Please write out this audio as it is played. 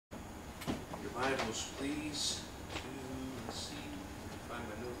Bibles, please, to, let's see, find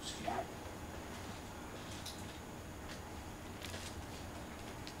my notes here. I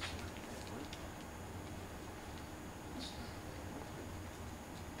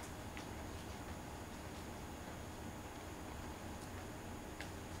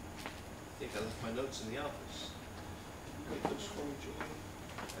think I left my notes in the office. Wait, looks for me, Joy.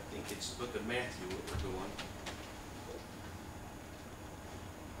 I think it's the book of Matthew what we're doing.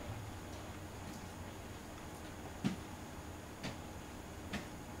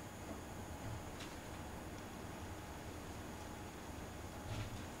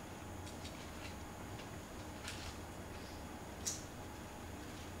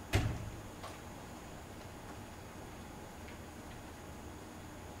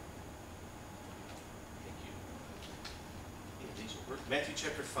 Matthew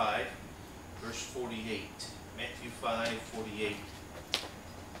chapter 5, verse 48. Matthew 5, 48.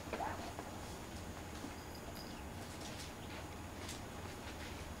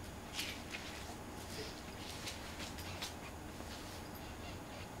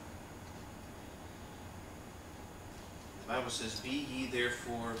 The Bible says, "Be ye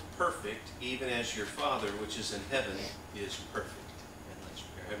therefore perfect, even as your Father which is in heaven is perfect." And let's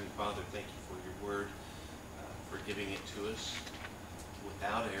pray. Heavenly Father, thank you for your word, for giving it to us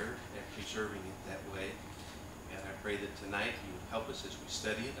without error and preserving it that way. And I pray that tonight you would help us as we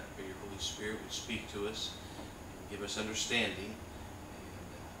study it. I pray your Holy Spirit would speak to us and give us understanding. And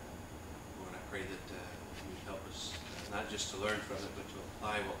Lord, I pray that you would help us not just to learn from it, but to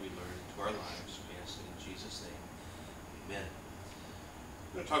apply what we learn to our lives. We ask it in Jesus' name. Amen.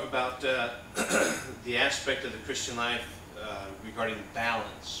 We're going to talk about the aspect of the Christian life regarding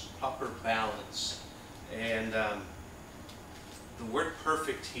balance, proper balance. And the word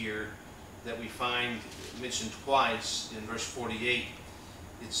perfect here that we find mentioned twice in verse 48,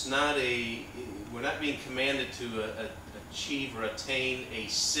 it's not we're not being commanded to achieve or attain a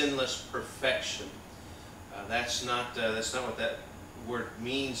sinless perfection. That's not what that word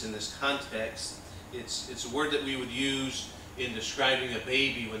means in this context. It's a word that we would use in describing a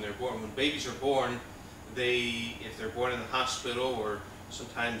baby when they're born. When babies are born, if they're born in the hospital, or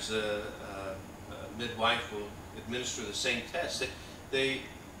sometimes a midwife will administer the same test, they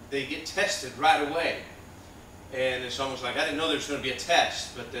get tested right away. And it's almost like, I didn't know there was going to be a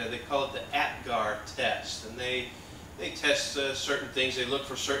test, but they call it the APGAR test. And they test certain things. They look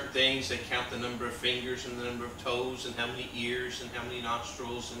for certain things. They count the number of fingers and the number of toes and how many ears and how many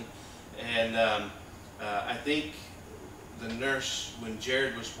nostrils. And I think the nurse, when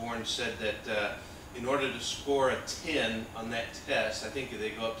Jared was born, said that in order to score a 10 on that test, I think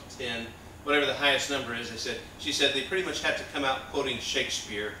they go up to 10, whatever the highest number is, she said they pretty much have to come out quoting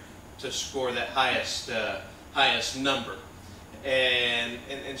Shakespeare to score that highest number. And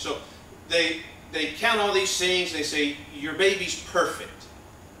so they count all these things. They say, your baby's perfect.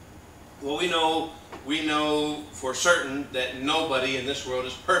 Well, we know for certain that nobody in this world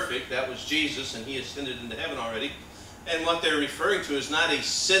is perfect. That was Jesus, and he ascended into heaven already. And what they're referring to is not a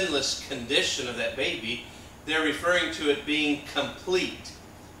sinless condition of that baby. They're referring to it being complete.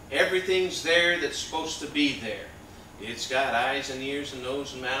 Everything's there that's supposed to be there. It's got eyes and ears and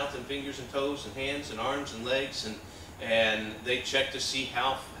nose and mouth and fingers and toes and hands and arms and legs, and they check to see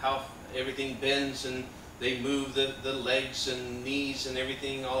how everything bends, and they move the legs and knees and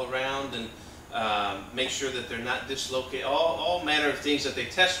everything all around, and make sure that they're not dislocated. All manner of things that they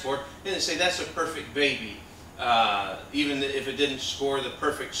test for, and they say that's a perfect baby. Even if it didn't score the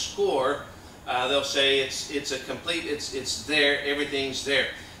perfect score, they'll say it's a complete. It's there. Everything's there.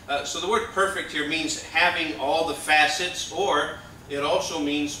 So the word perfect here means having all the facets, or it also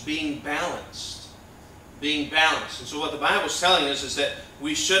means being balanced. Being balanced. And so what the Bible is telling us is that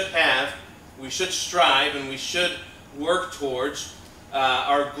we should strive, and we should work towards,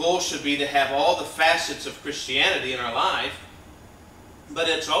 our goal should be to have all the facets of Christianity in our life, but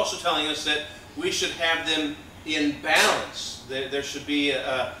it's also telling us that we should have them in balance. There should be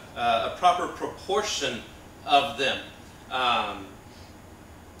a proper proportion of them.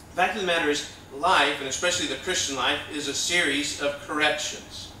 The fact of the matter is, life, and especially the Christian life, is a series of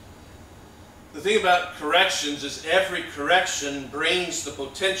corrections. The thing about corrections is every correction brings the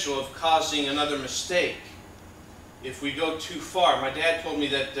potential of causing another mistake if we go too far. My dad told me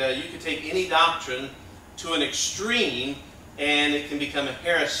that you could take any doctrine to an extreme and it can become a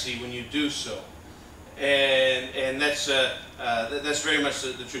heresy when you do so. And that's very much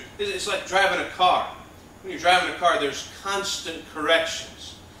the truth. It's like driving a car. When you're driving a car, there's constant corrections.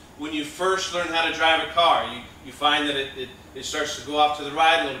 When you first learn how to drive a car, you find that it starts to go off to the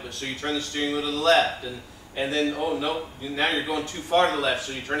right a little bit, so you turn the steering wheel to the left, And then, oh no, now you're going too far to the left,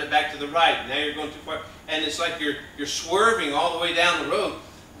 so you turn it back to the right. Now you're going too far. And it's like you're swerving all the way down the road.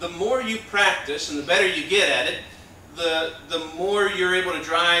 The more you practice and the better you get at it, the more you're able to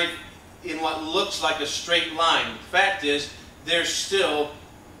drive in what looks like a straight line. The fact is, there's still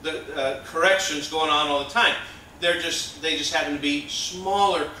the corrections going on all the time. They just happen to be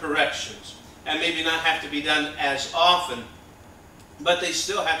smaller corrections and maybe not have to be done as often, but they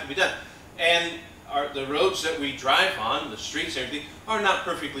still have to be done. And the roads that we drive on, the streets and everything, are not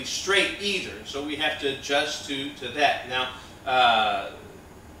perfectly straight either. So we have to adjust to that. Now,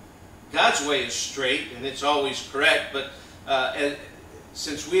 God's way is straight and it's always correct, but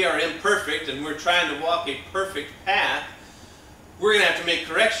since we are imperfect and we're trying to walk a perfect path, we're going to have to make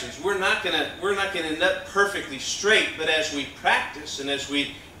corrections. We're not going to end up perfectly straight, but as we practice and as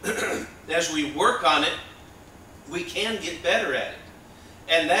we as we work on it, we can get better at it.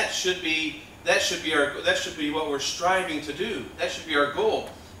 And that should be what we're striving to do. That should be our goal.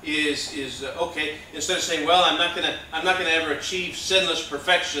 Is okay, instead of saying, well, I'm not gonna ever achieve sinless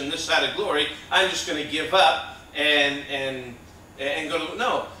perfection this side of glory, I'm just going to give up and go to,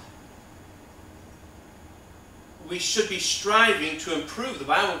 no. We should be striving to improve. The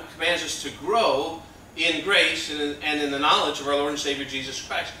Bible commands us to grow in grace and in the knowledge of our Lord and Savior Jesus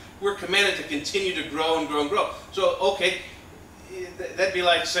Christ. We're commanded to continue to grow and grow and grow. So, okay, that'd be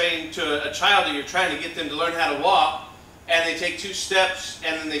like saying to a child that you're trying to get them to learn how to walk, and they take 2 steps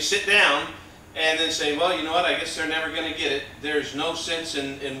and then they sit down and then say, well, you know what, I guess they're never going to get it. There's no sense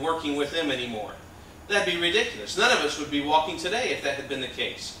in working with them anymore. That'd be ridiculous. None of us would be walking today if that had been the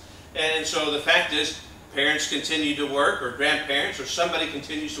case. And so the fact is, parents continue to work, or grandparents, or somebody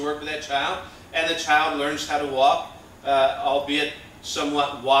continues to work with that child, and the child learns how to walk, albeit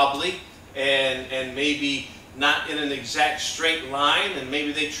somewhat wobbly, and maybe not in an exact straight line, and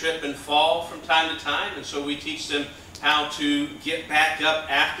maybe they trip and fall from time to time, and so we teach them how to get back up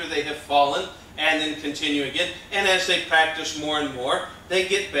after they have fallen, and then continue again. And as they practice more and more, they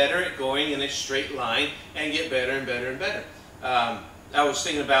get better at going in a straight line, and get better and better and better. I was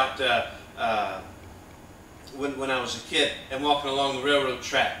thinking about when I was a kid and walking along the railroad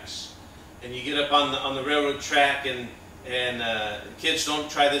tracks, and you get up on the railroad track, and kids, don't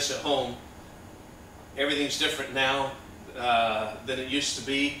try this at home. Everything's different now than it used to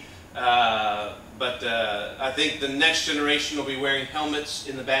be, but I think the next generation will be wearing helmets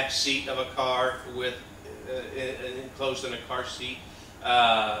in the back seat of a car with enclosed in a car seat,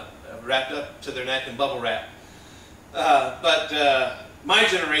 wrapped up to their neck in bubble wrap. But my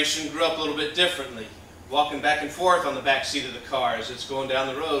generation grew up a little bit differently, walking back and forth on the back seat of the car as it's going down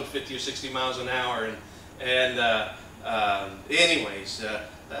the road 50 or 60 miles an hour.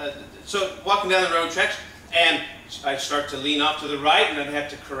 So walking down the road tracks, and I'd start to lean off to the right, and I'd have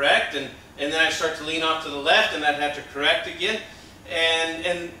to correct, and then I'd start to lean off to the left, and I'd have to correct again.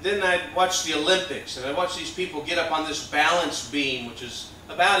 And then I'd watch the Olympics, and I'd watch these people get up on this balance beam, which is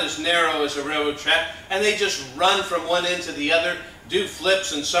about as narrow as a railroad track, and they just run from one end to the other, do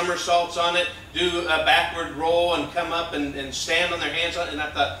flips and somersaults on it, do a backward roll and come up and stand on their hands on it. And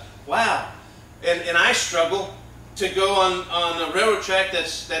I thought, wow. And I struggle to go on a railroad track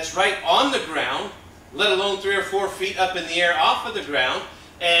that's right on the ground, let alone 3 or 4 feet up in the air off of the ground.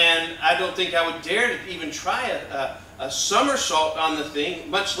 And I don't think I would dare to even try a somersault on the thing,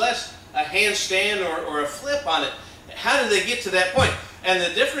 much less a handstand or a flip on it. How did they get to that point? And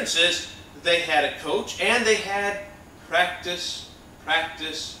the difference is they had a coach, and they had practice,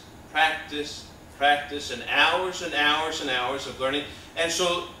 practice, practice, practice, and hours and hours and hours of learning. And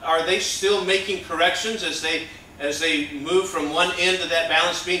so are they still making corrections as they move from one end of that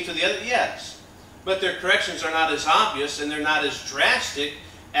balance beam to the other? Yes. But their corrections are not as obvious, and they're not as drastic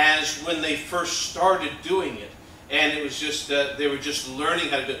as when they first started doing it. And it was just, they were just learning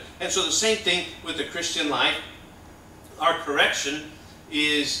how to do it. And so the same thing with the Christian life. Our correction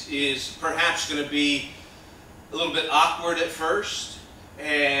is perhaps going to be a little bit awkward at first,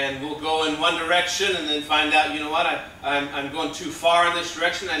 and we'll go in one direction and then find out, you know what, I'm going too far in this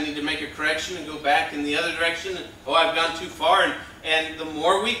direction, I need to make a correction and go back in the other direction, and oh, I've gone too far. And the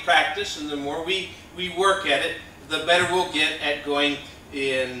more we practice and the more we work at it, the better we'll get at going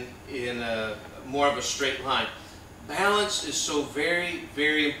in more of a straight line. Balance is so very,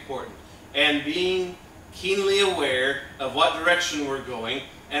 very important, and being keenly aware of what direction we're going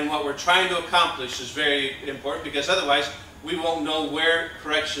and what we're trying to accomplish is very important, because otherwise we won't know where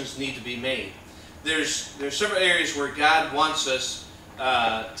corrections need to be made. There's several areas where God wants us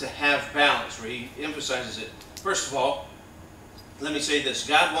to have balance, where He emphasizes it. First of all, let me say this.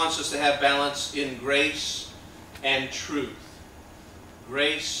 God wants us to have balance in grace and truth.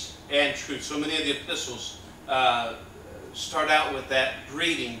 Grace and truth. So many of the epistles start out with that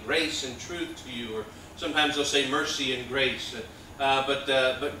greeting, grace and truth to you, or sometimes they'll say mercy and grace.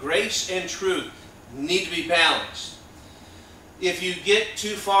 But grace and truth need to be balanced. If you get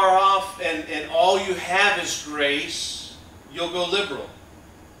too far off and all you have is grace, you'll go liberal.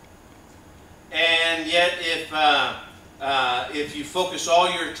 And yet if you focus all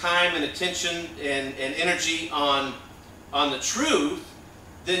your time and attention and energy on the truth,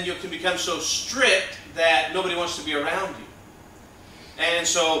 then you can become so strict that nobody wants to be around you. And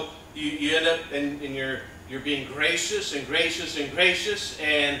so you end up and you're being gracious and gracious and gracious,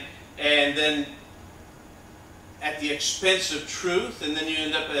 and then at the expense of truth, and then you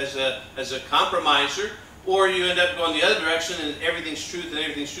end up as a compromiser, or you end up going the other direction and everything's truth and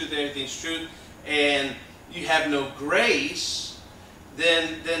everything's truth and everything's truth, and you have no grace.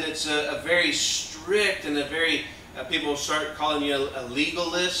 Then it's a very strict and a very people start calling you a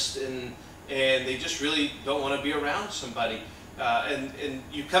legalist, and they just really don't want to be around somebody, and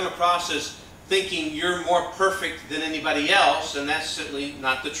you come across as thinking you're more perfect than anybody else, and that's certainly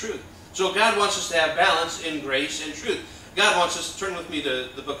not the truth. So God wants us to have balance in grace and truth. God wants us to turn with me to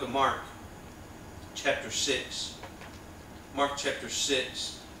the book of Mark, chapter 6. Mark chapter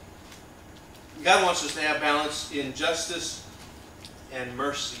 6. God wants us to have balance in justice and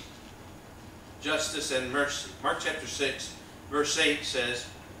mercy. Justice and mercy. Mark chapter 6, verse 8 says,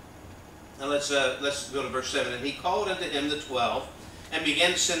 now let's go to verse 7. And he called unto him the 12, and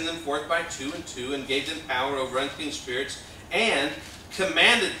began to send them forth by 2 and 2, and gave them power over unclean spirits, and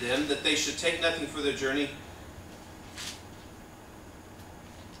commanded them that they should take nothing for their journey.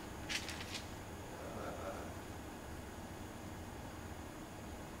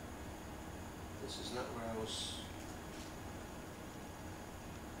 This is not where I was.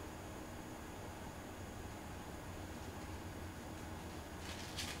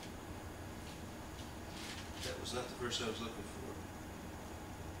 That was not the verse I was looking for.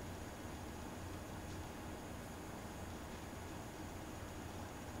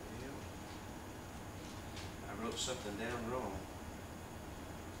 I wrote something down wrong.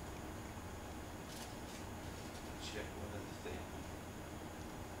 Check one other thing.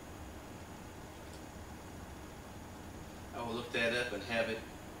 I will look that up and have it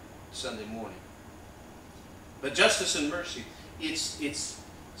Sunday morning. But justice and mercy, it's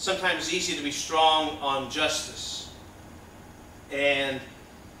sometimes easy to be strong on justice, and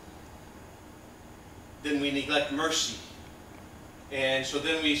then we neglect mercy. And so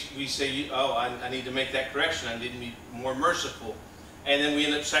then we say, oh, I need to make that correction. I need to be more merciful. And then we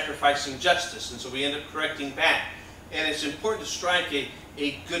end up sacrificing justice. And so we end up correcting back. And it's important to strike a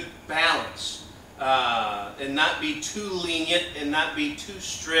good balance. And not be too lenient, and not be too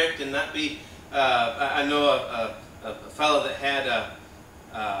strict, and not be... I know a fellow that had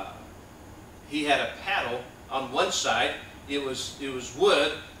he had a paddle. On one side it was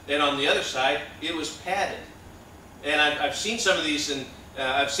wood, and on the other side it was padded. And I've seen some of these, and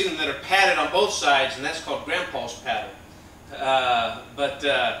I've seen them that are padded on both sides, and that's called Grandpa's paddle. But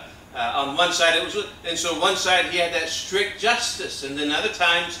on one side it was wood, and so one side he had that strict justice, and then other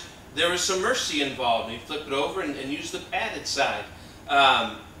times there was some mercy involved. He flipped it over and used the padded side.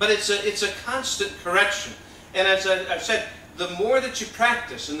 But it's a constant correction. And as I've said, the more that you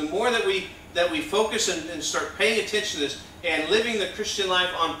practice, and the more that we focus and start paying attention to this, and living the Christian life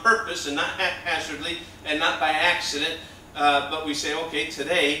on purpose and not haphazardly and not by accident, but we say, okay,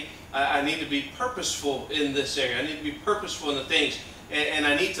 today I need to be purposeful in this area. I need to be purposeful in the things, and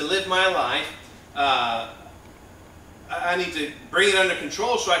I need to live my life. I need to bring it under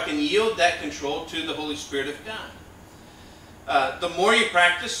control so I can yield that control to the Holy Spirit of God. The more you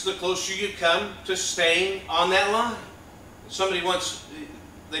practice, the closer you come to staying on that line. Somebody once,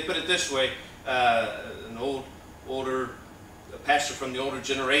 they put it this way, an older pastor from the older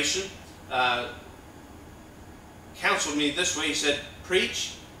generation counseled me this way. He said,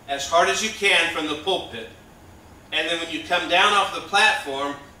 preach as hard as you can from the pulpit, and then when you come down off the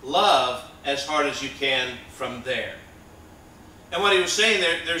platform, love as hard as you can from there. And what he was saying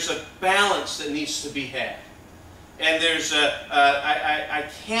there's a balance that needs to be had. And there's I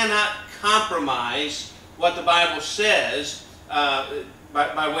cannot compromise what the Bible says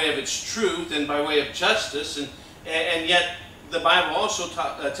by way of its truth and by way of justice, and yet the Bible also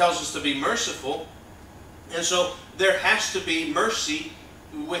tells us to be merciful. And so there has to be mercy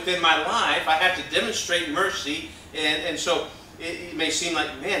within my life. I have to demonstrate mercy, and so it may seem like,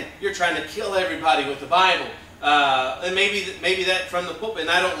 man, you're trying to kill everybody with the Bible, and maybe that from the pulpit. And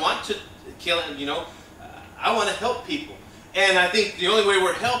I don't want to kill it, you know. I want to help people, and I think the only way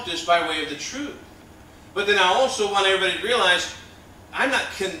we're helped is by way of the truth. But then I also want everybody to realize I'm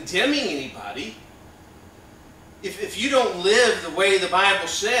not condemning anybody. if you don't live the way the Bible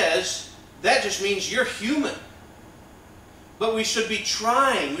says, that just means you're human. But we should be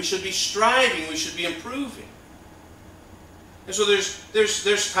trying, we should be striving, we should be improving. And so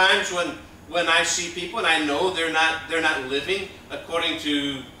there's times when I see people and I know they're not living according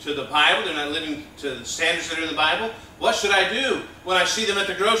to the Bible, they're not living to the standards that are in the Bible. What should I do when I see them at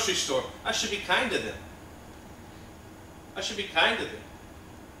the grocery store? I should be kind to them. I should be kind to them.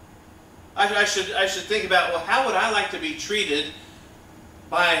 I should think about, well, how would I like to be treated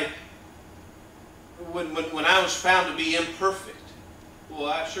by when I was found to be imperfect? Well,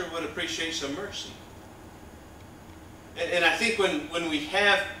 I sure would appreciate some mercy. And I think when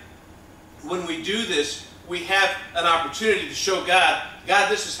we do this, we have an opportunity to show God,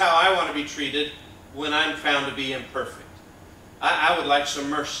 this is how I want to be treated when I'm found to be imperfect. I would like some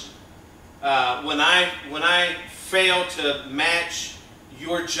mercy. When I fail to match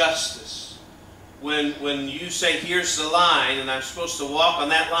your justice, when you say, here's the line, and I'm supposed to walk on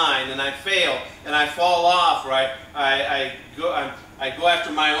that line, and I fail, and I fall off, or I go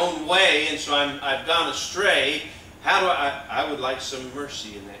after my own way, and so I've gone astray, I would like some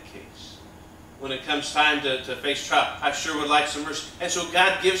mercy in that case. When it comes time to face trial, I sure would like some mercy. And so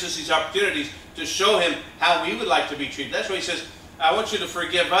God gives us these opportunities to show Him how we would like to be treated. That's why He says, I want you to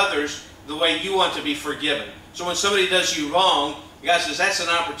forgive others the way you want to be forgiven. So when somebody does you wrong, God says, that's an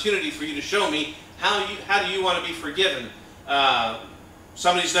opportunity for you to show me how do you want to be forgiven.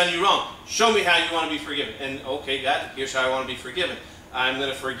 Somebody's done you wrong. Show me how you want to be forgiven. And okay, God, here's how I want to be forgiven. I'm going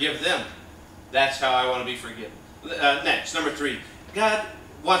to forgive them. That's how I want to be forgiven. Next, number 3. God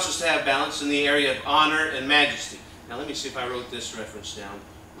wants us to have balance in the area of honor and majesty. Now let me see if I wrote this reference down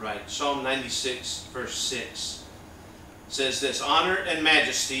right. Psalm 96, verse 6 says this, honor and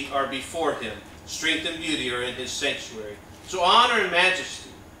majesty are before Him. Strength and beauty are in His sanctuary. So honor and majesty.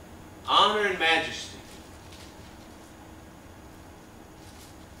 Honor and majesty.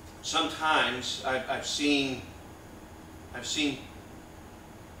 Sometimes I've seen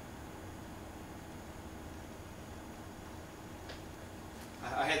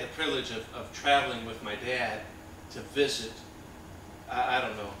I had the privilege of traveling with my dad to visit. I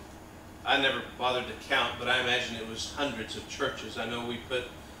don't know. I never bothered to count, but I imagine it was hundreds of churches. I know we put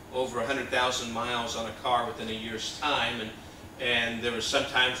over 100,000 miles on a car within a year's time, and there were some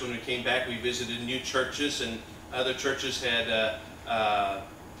times when we came back, we visited new churches, and other churches had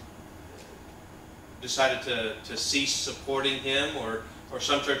decided to cease supporting him, or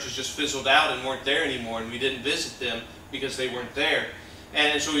some churches just fizzled out and weren't there anymore, and we didn't visit them because they weren't there.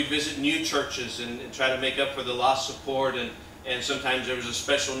 And so we'd visit new churches and try to make up for the lost support, and sometimes there was a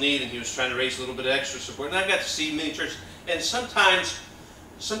special need and he was trying to raise a little bit of extra support. And I got to see many churches. And sometimes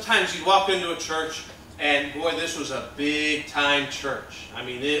you'd walk into a church and boy, this was a big time church. I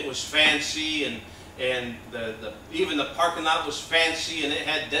mean, it was fancy, and even the parking lot was fancy, and it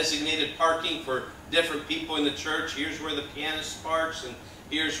had designated parking for different people in the church. Here's where the pianist parks, and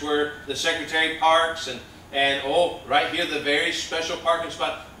here's where the secretary parks, and oh, right here, the very special parking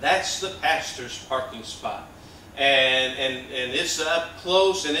spot, that's the pastor's parking spot. And it's up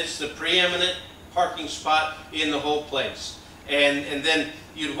close, and it's the preeminent parking spot in the whole place. And then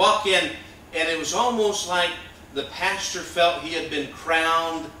you'd walk in, and it was almost like the pastor felt he had been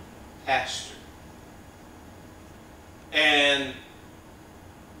crowned pastor. And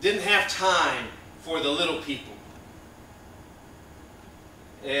didn't have time for the little people.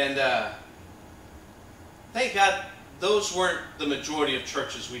 And thank God those weren't the majority of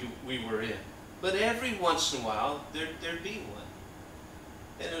churches we were in. But every once in a while, there'd be one.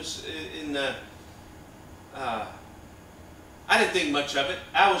 And it was in I didn't think much of it.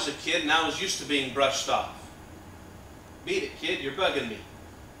 I was a kid, and I was used to being brushed off. Beat it, kid, you're bugging me,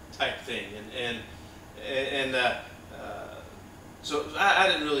 type thing. So I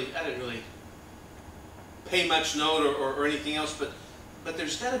didn't really pay much note or anything else. But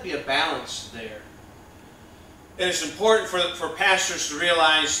there's got to be a balance there. And it's important for pastors to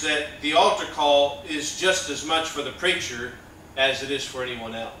realize that the altar call is just as much for the preacher as it is for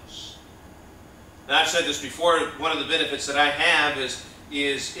anyone else. And I've said this before, one of the benefits that I have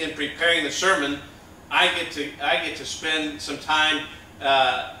is in preparing the sermon, I get to spend some time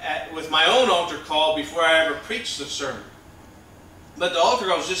with my own altar call before I ever preach the sermon. But the altar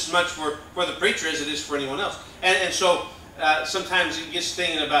call is just as much for the preacher as it is for anyone else. And so sometimes it gets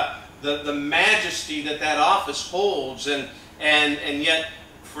thinking about the majesty that office holds, and yet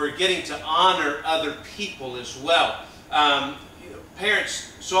forgetting to honor other people as well.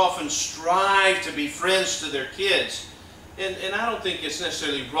 Parents so often strive to be friends to their kids, and I don't think it's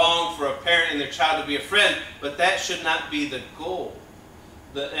necessarily wrong for a parent and their child to be a friend, but that should not be the goal.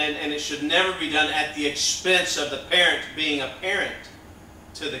 And it should never be done at the expense of the parent being a parent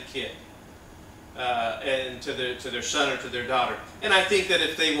to the kid. And to their son or to their daughter. And I think that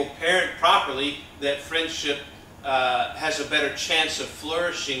if they will parent properly, that friendship has a better chance of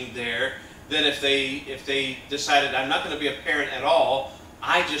flourishing there than if they decided, I'm not going to be a parent at all,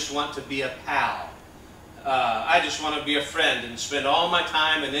 I just want to be a pal. I just want to be a friend and spend all my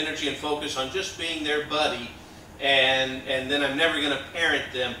time and energy and focus on just being their buddy, and then I'm never going to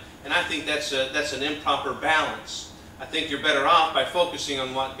parent them. And I think that's an improper balance. I think you're better off by focusing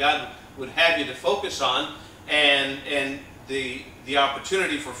on what God would have you to focus on, and the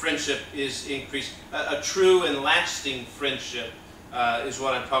opportunity for friendship is increased. A true and lasting friendship is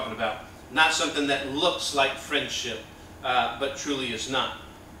what I'm talking about. Not something that looks like friendship, but truly is not.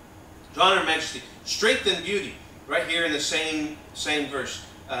 So honor and majesty, strength and beauty, right here in the same verse,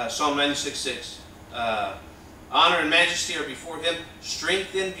 Psalm 96:6. Honor and majesty are before Him,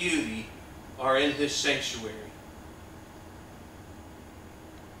 strength and beauty are in His sanctuary.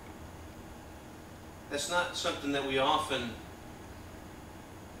 That's not something that we often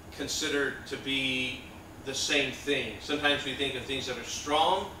consider to be the same thing. Sometimes we think of things that are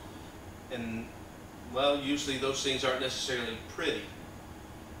strong, and, well, usually those things aren't necessarily pretty.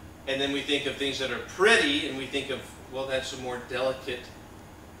 And then we think of things that are pretty, and we think of, well, that's a more delicate.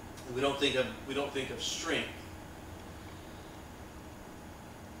 We don't think of strength.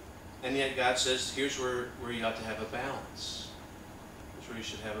 And yet God says, here's where you ought to have a balance. Here's where you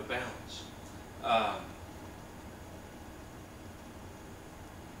should have a balance.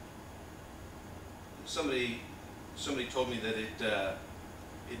 Somebody told me that it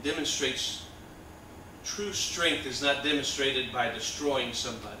demonstrates, true strength is not demonstrated by destroying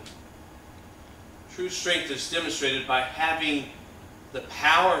somebody. True strength is demonstrated by having the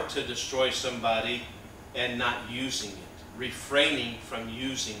power to destroy somebody and not using it, refraining from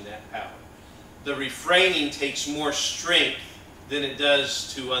using that power. The refraining takes more strength than it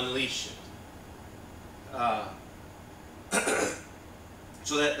does to unleash it.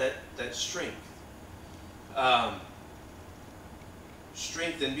 So that strength.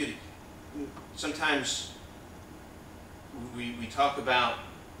 Strength and beauty. Sometimes we talk about,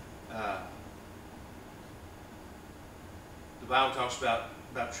 the Bible talks about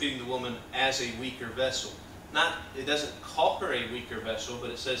treating the woman as a weaker vessel. It doesn't call her a weaker vessel, but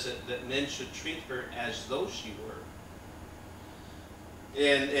it says that men should treat her as though she were.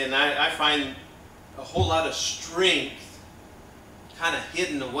 And I find a whole lot of strength kind of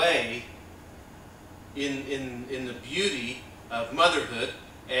hidden away in the beauty of motherhood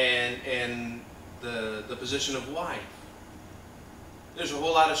and the position of wife. There's a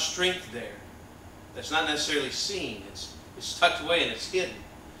whole lot of strength there that's not necessarily seen. It's tucked away and it's hidden.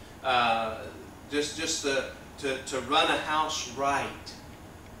 Just to run a house right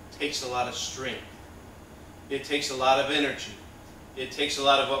takes a lot of strength. It takes a lot of energy. It takes a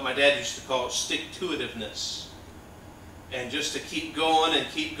lot of what my dad used to call stick-to-itiveness. And just to keep going and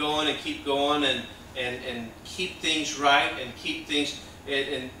keep going and keep going and keep things right and keep things,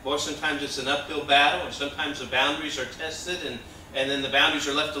 and boy, sometimes it's an uphill battle, and sometimes the boundaries are tested, and then the boundaries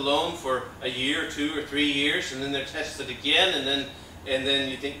are left alone for a year or 2 or 3 years, and then they're tested again, and then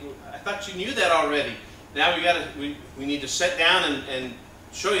you think, I thought you knew that already. Now we need to sit down and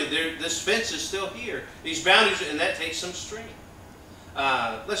show you this fence is still here. These boundaries, and that takes some strength.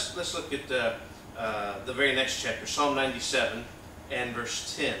 Let's look at the very next chapter, Psalm 97 and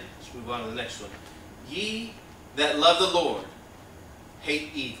verse 10. Let's move on to the next one. Ye that love the Lord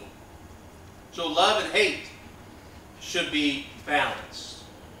hate evil. So love and hate should be balanced.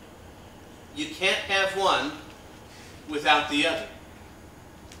 You can't have one without the other.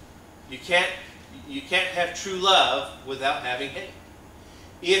 You can't have true love without having hate.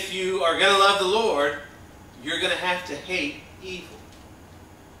 If you are going to love the Lord, you're going to have to hate evil.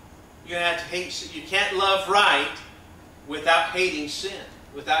 You're going to have to hate. You can't love right without hating sin,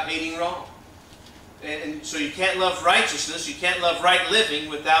 without hating wrong. And so you can't love righteousness, you can't love right living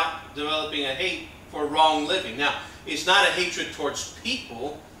without developing a hate for wrong living. Now, it's not a hatred towards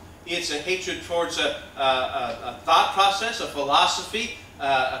people. It's a hatred towards a thought process, a philosophy,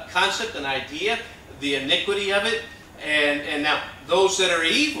 a concept, an idea, the iniquity of it. And now, those that are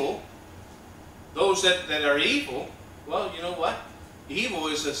evil, well, you know what? Evil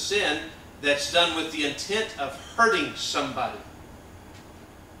is a sin that's done with the intent of hurting somebody.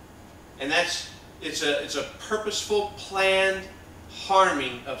 And it's a purposeful, planned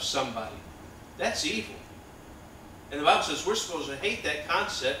harming of somebody. That's evil. And the Bible says we're supposed to hate that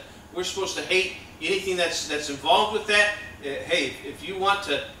concept. We're supposed to hate anything that's involved with that. Hey, if you want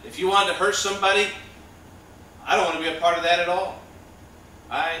to hurt somebody, I don't want to be a part of that at all.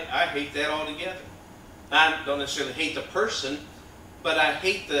 I hate that altogether. I don't necessarily hate the person, but I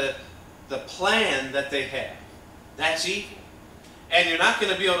hate the plan that they have. That's evil. And you're not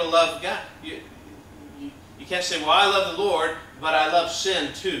going to be able to love God. You can't say, well, I love the Lord, but I love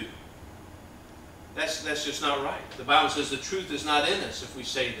sin too. That's just not right. The Bible says the truth is not in us if we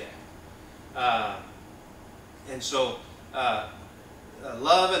say that. And so, a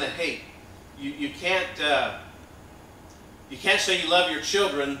love and a hate. You can't say you love your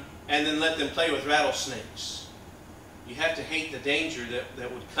children and then let them play with rattlesnakes. You have to hate the danger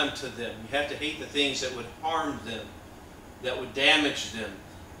that would come to them. You have to hate the things that would harm them, that would damage them,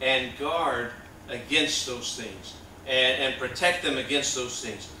 and guard against those things, and protect them against those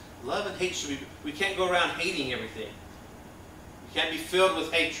things. Love and hate should be, we can't go around hating everything. We can't be filled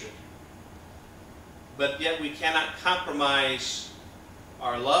with hatred. But yet we cannot compromise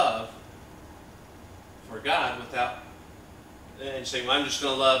our love for God without, and say, well, I'm just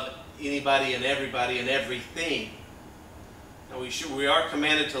going to love anybody and everybody and everything. Now we are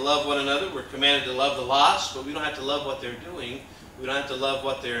commanded to love one another. We're commanded to love the lost, but we don't have to love what they're doing. We don't have to love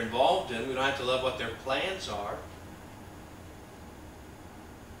what they're involved in. We don't have to love what their plans are.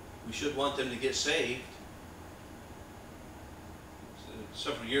 We should want them to get saved.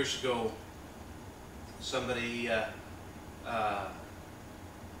 Several years ago, somebody,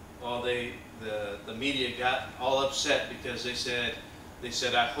 the media got all upset because they said,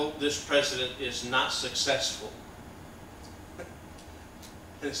 I hope this president is not successful.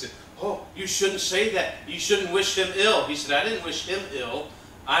 And they said, oh, you shouldn't say that. You shouldn't wish him ill. He said, I didn't wish him ill.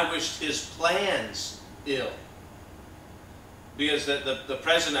 I wished his plans ill. Because the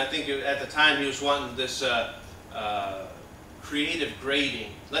president, I think at the time, he was wanting this creative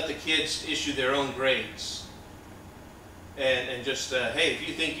grading. Let the kids issue their own grades. And just, hey, if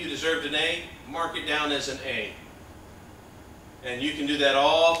you think you deserved an A, mark it down as an A. And you can do that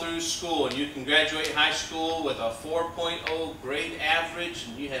all through school, and you can graduate high school with a 4.0 grade average,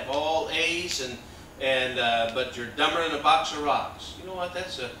 and you have all A's, but you're dumber than a box of rocks. You know what?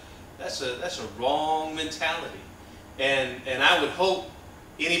 That's a wrong mentality. And I would hope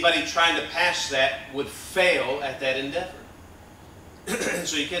anybody trying to pass that would fail at that endeavor.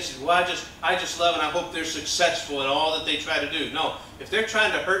 So you can't say, well, I just love and I hope they're successful in all that they try to do. No, if they're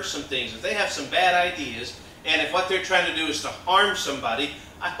trying to hurt some things, if they have some bad ideas, and if what they're trying to do is to harm somebody,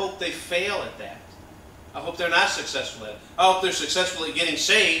 I hope they fail at that. I hope they're not successful at it. I hope they're successful at getting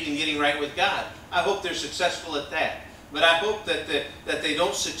saved and getting right with God. I hope they're successful at that. But I hope that they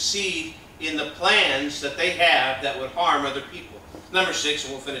don't succeed in the plans that they have that would harm other people. Number 6,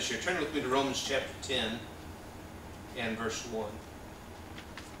 and we'll finish here. Turn with me to Romans chapter 10 and verse 1.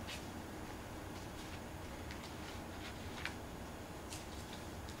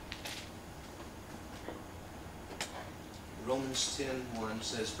 Romans 10:1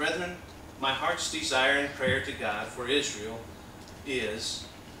 says, Brethren, my heart's desire and prayer to God for Israel is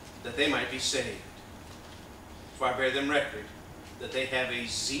that they might be saved. For I bear them record that they have a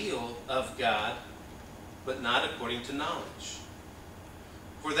zeal of God, but not according to knowledge.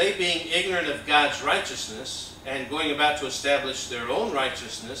 For they, being ignorant of God's righteousness, and going about to establish their own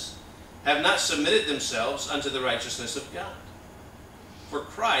righteousness, have not submitted themselves unto the righteousness of God. For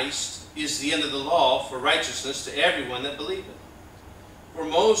Christ is the end of the law for righteousness to everyone that believeth. For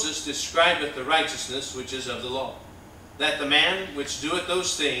Moses describeth the righteousness which is of the law, that the man which doeth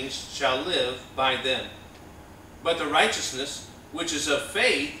those things shall live by them. But the righteousness which is of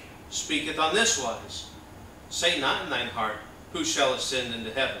faith speaketh on this wise, Say not in thine heart, who shall ascend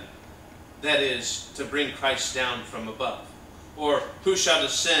into heaven? That is, to bring Christ down from above. Or, who shall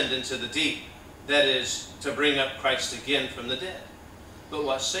descend into the deep? That is, to bring up Christ again from the dead. But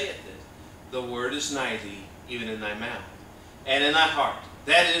what saith it? The word is nigh thee, even in thy mouth, and in thy heart.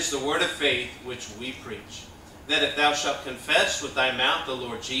 That is the word of faith which we preach. That if thou shalt confess with thy mouth the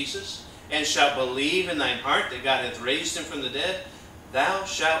Lord Jesus, and shalt believe in thine heart that God hath raised him from the dead, thou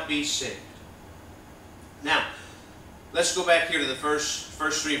shalt be saved. Now, let's go back here to the first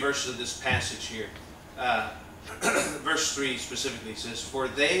three verses of this passage here. Verse 3 specifically says, For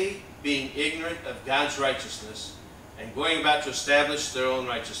they, being ignorant of God's righteousness, and going about to establish their own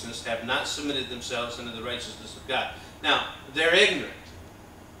righteousness, have not submitted themselves unto the righteousness of God. Now, they're ignorant,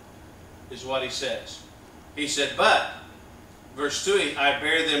 is what he says. He said, but, verse 2, I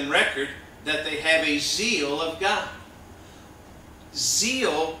bear them record that they have a zeal of God.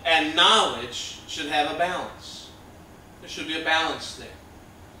 Zeal and knowledge should have a balance. There should be a balance there.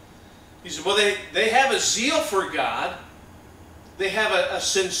 He said, well, they have a zeal for God. They have a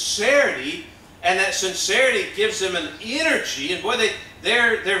sincerity, and that sincerity gives them an energy. And boy,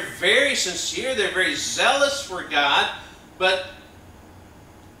 they're very sincere. They're very zealous for God. But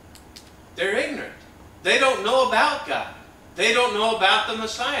They're ignorant. They don't know about God. They don't know about the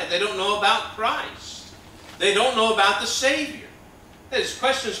Messiah. They don't know about Christ. They don't know about the Savior. There's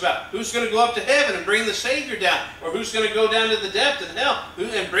questions about who's going to go up to heaven and bring the Savior down, or who's going to go down to the depth and hell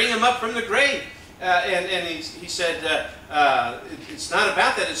and bring him up from the grave. And he said, it's not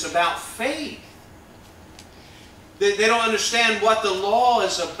about that. It's about faith. They don't understand what the law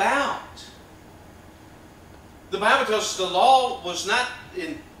is about. The Bible tells us the law was not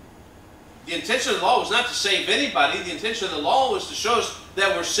the intention of the law was not to save anybody. The intention of the law was to show us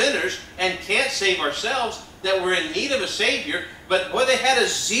that we're sinners and can't save ourselves, that we're in need of a Savior. But boy, they had a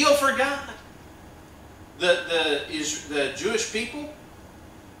zeal for God. The Jewish people,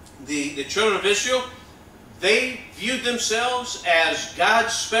 the children of Israel, they viewed themselves as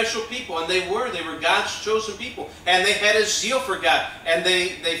God's special people, and they were God's chosen people, and they had a zeal for God, and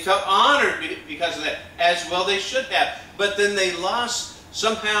they felt honored because of that, as well they should have. But then they lost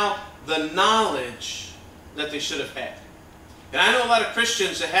somehow the knowledge that they should have had. And I know a lot of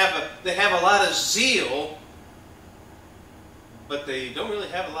Christians that have a lot of zeal, but they don't really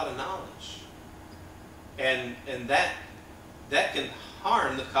have a lot of knowledge, and that can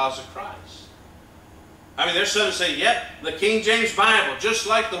harm the cause of Christ. I mean, there's some who say, yep, the King James Bible, just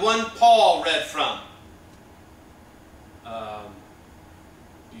like the one Paul read from.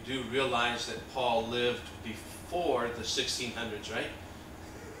 You do realize that Paul lived before the 1600s, right?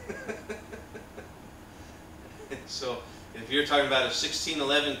 So, if you're talking about a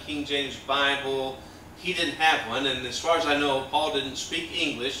 1611 King James Bible, he didn't have one. And as far as I know, Paul didn't speak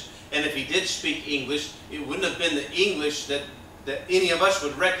English. And if he did speak English, it wouldn't have been the English that any of us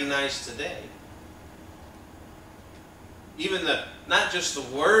would recognize today. Even not just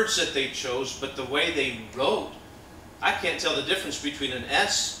the words that they chose, but the way they wrote. I can't tell the difference between an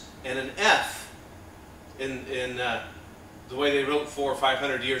S and an F in the way they wrote 400 or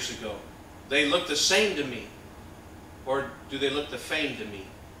 500 years ago. They look the same to me. Or do they look the same to me?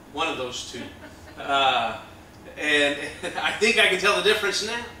 One of those two. And I think I can tell the difference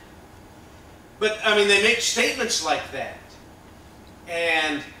now. But, I mean, they make statements like that.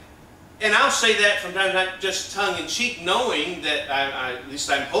 And I'll say that from time to time, just tongue-in-cheek, knowing that, at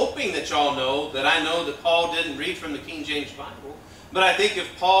least I'm hoping that y'all know, that I know that Paul didn't read from the King James Bible. But I think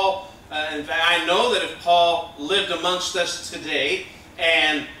if Paul, in fact, I know that if Paul lived amongst us today,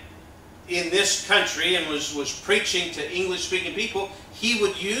 and in this country, and was preaching to English-speaking people, he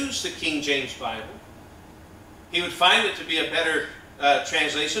would use the King James Bible. He would find it to be a better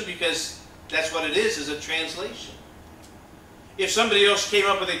translation, because that's what it is a translation. If somebody else came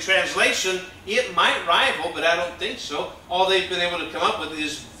up with a translation, it might rival, but I don't think so. All they've been able to come up with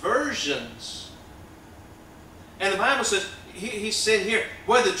is versions. And the Bible says, he's saying here,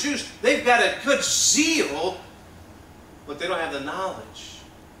 boy, the Jews, they've got a good zeal, but they don't have the knowledge.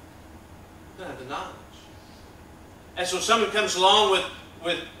 They don't have the knowledge. And so someone comes along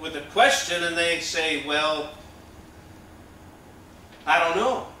with a question, and they say, well, I don't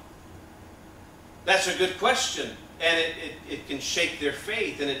know. That's a good question. And it can shake their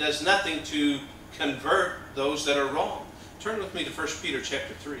faith, and it does nothing to convert those that are wrong. Turn with me to 1 Peter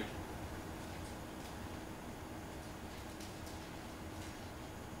chapter 3.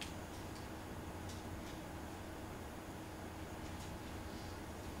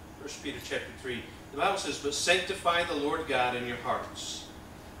 1 Peter chapter 3. The Bible says, but sanctify the Lord God in your hearts,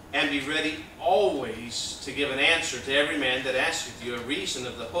 and be ready always to give an answer to every man that asketh you a reason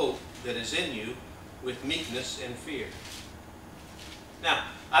of the hope that is in you, with meekness and fear. Now,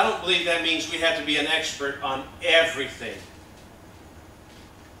 I don't believe that means we have to be an expert on everything.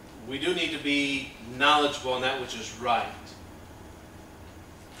 We do need to be knowledgeable on that which is right.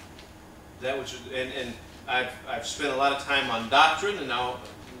 That which, and I've spent a lot of time on doctrine, and now,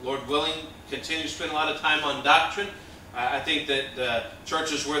 Lord willing, continue to spend a lot of time on doctrine. I think that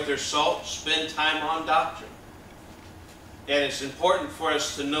churches worth their salt spend time on doctrine. And it's important for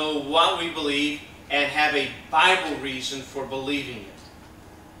us to know what we believe and have a Bible reason for believing it.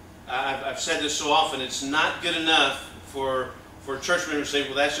 I've said this so often, it's not good enough for church members to say,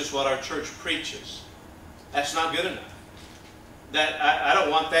 well, that's just what our church preaches. That's not good enough. I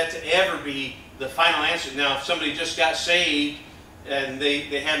don't want that to ever be the final answer. Now, if somebody just got saved and they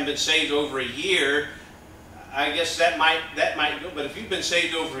haven't been saved over a year, I guess that might go. But if you've been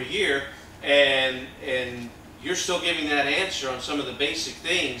saved over a year and you're still giving that answer on some of the basic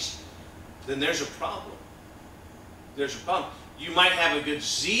things, then there's a problem. There's a problem. You might have a good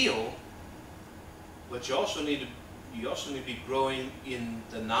zeal, but you also need to be growing in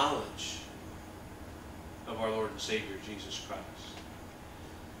the knowledge of our Lord and Savior Jesus Christ.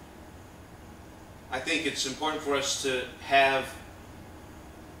 I think it's important for us to have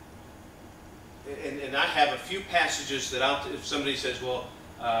and I have a few passages that if somebody says, well,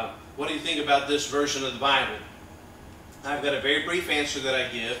 what do you think about this version of the Bible? I've got a very brief answer that I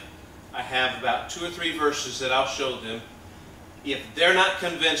give. I have about 2 or 3 verses that I'll show them. If they're not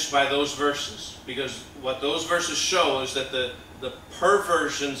convinced by those verses, because what those verses show is that the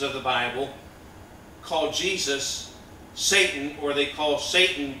perversions of the Bible call Jesus Satan, or they call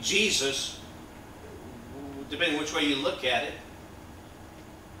Satan Jesus, depending which way you look at it.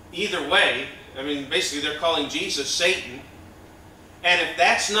 Either way, I mean, basically they're calling Jesus Satan. And if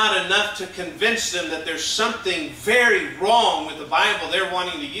that's not enough to convince them that there's something very wrong with the Bible they're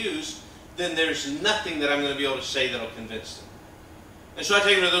wanting to use, then there's nothing that I'm going to be able to say that will convince them. And so I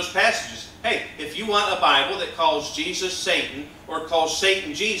take them to those passages. Hey, if you want a Bible that calls Jesus Satan, or calls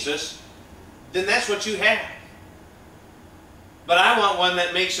Satan Jesus, then that's what you have. But I want one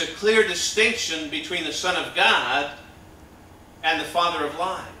that makes a clear distinction between the Son of God and the father of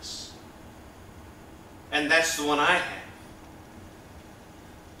lies. And that's the one I have.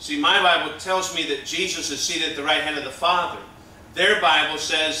 See, my Bible tells me that Jesus is seated at the right hand of the Father. Their Bible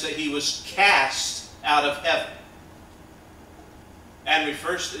says that he was cast out of heaven. And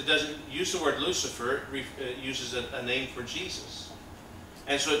it doesn't use the word Lucifer, it uses a name for Jesus.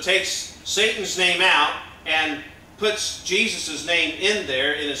 And so it takes Satan's name out and puts Jesus' name in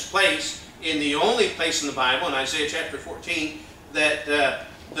there in his place, in the only place in the Bible, in Isaiah chapter 14, that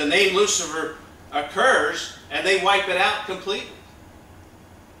the name Lucifer occurs, and they wipe it out completely.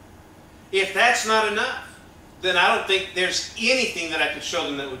 If that's not enough, then I don't think there's anything that I could show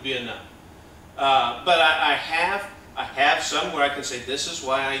them that would be enough. But I have some where I can say, this is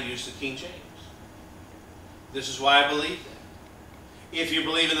why I use the King James. This is why I believe that. If you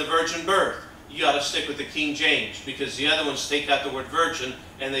believe in the virgin birth, you ought to stick with the King James, because the other ones take out the word virgin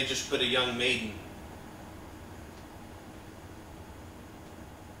and they just put a young maiden.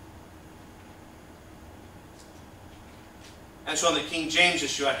 And so on the King James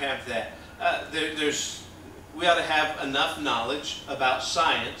issue, I have that. We ought to have enough knowledge about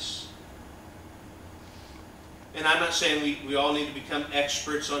science. And I'm not saying we all need to become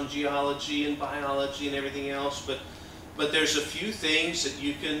experts on geology and biology and everything else, but there's a few things that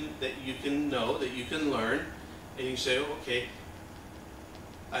you can know, that you can learn, and you can say, oh, okay,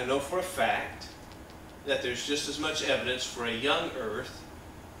 I know for a fact that there's just as much evidence for a young Earth.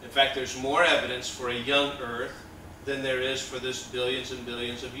 In fact, there's more evidence for a young Earth than there is for this billions and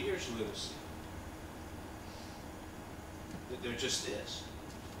billions of years we're going to see. There just is.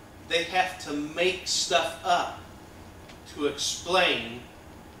 They have to make stuff up to explain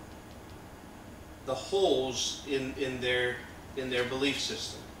the holes in their belief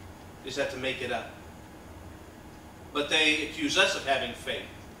system. They just have to make it up. But they accuse us of having faith.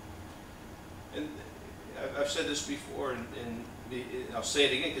 And I've said this before, and I'll say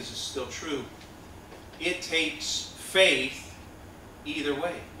it again because it's still true. It takes faith either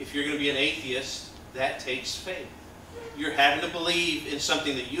way. If you're going to be an atheist, that takes faith. You're having to believe in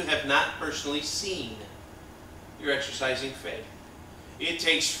something that you have not personally seen. You're exercising faith. It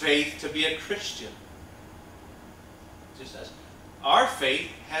takes faith to be a Christian. It just does. Our faith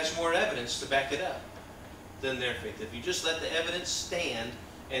has more evidence to back it up than their faith. If you just let the evidence stand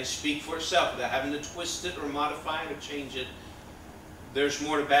and speak for itself without having to twist it or modify it or change it, there's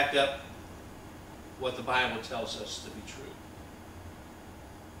more to back up what the Bible tells us to be true.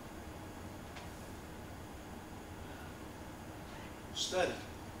 Study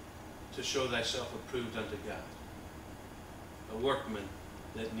to show thyself approved unto God, a workman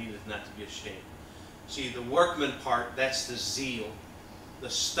that needeth not to be ashamed. See, the workman part, that's the zeal. The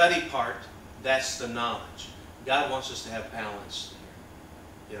study part, that's the knowledge. God wants us to have balance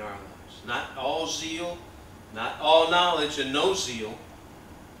here in our lives. Not all zeal, not all knowledge and no zeal,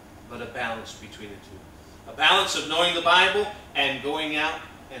 but a balance between the two. A balance of knowing the Bible and going out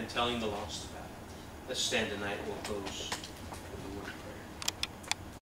and telling the lost about it. Let's stand tonight. We'll close.